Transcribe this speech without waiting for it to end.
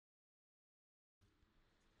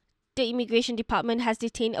The Immigration Department has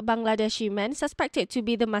detained a Bangladeshi man suspected to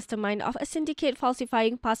be the mastermind of a syndicate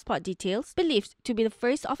falsifying passport details, believed to be the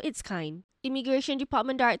first of its kind. Immigration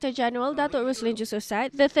Department Director General Datuk Ruslin Jusoh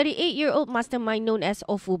said the 38-year-old mastermind known as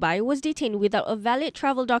Ofu Bhai was detained without a valid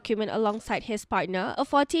travel document alongside his partner, a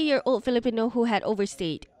 40-year-old Filipino who had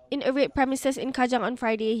overstayed. In a raid premises in Kajang on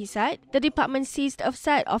Friday, he said, the department seized a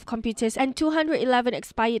set of computers and 211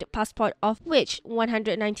 expired passports, of which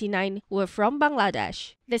 199 were from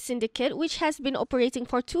Bangladesh. The syndicate, which has been operating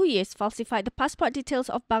for 2 years, falsified the passport details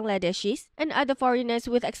of Bangladeshis and other foreigners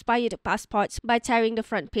with expired passports by tearing the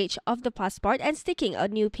front page of the passport and sticking a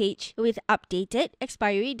new page with updated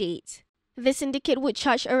expiry dates. The syndicate would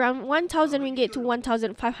charge around 1,000 ringgit to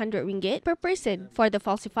 1,500 ringgit per person for the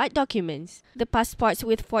falsified documents. The passports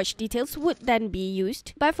with forged details would then be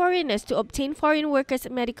used by foreigners to obtain foreign workers'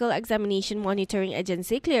 medical examination monitoring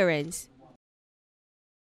agency clearance.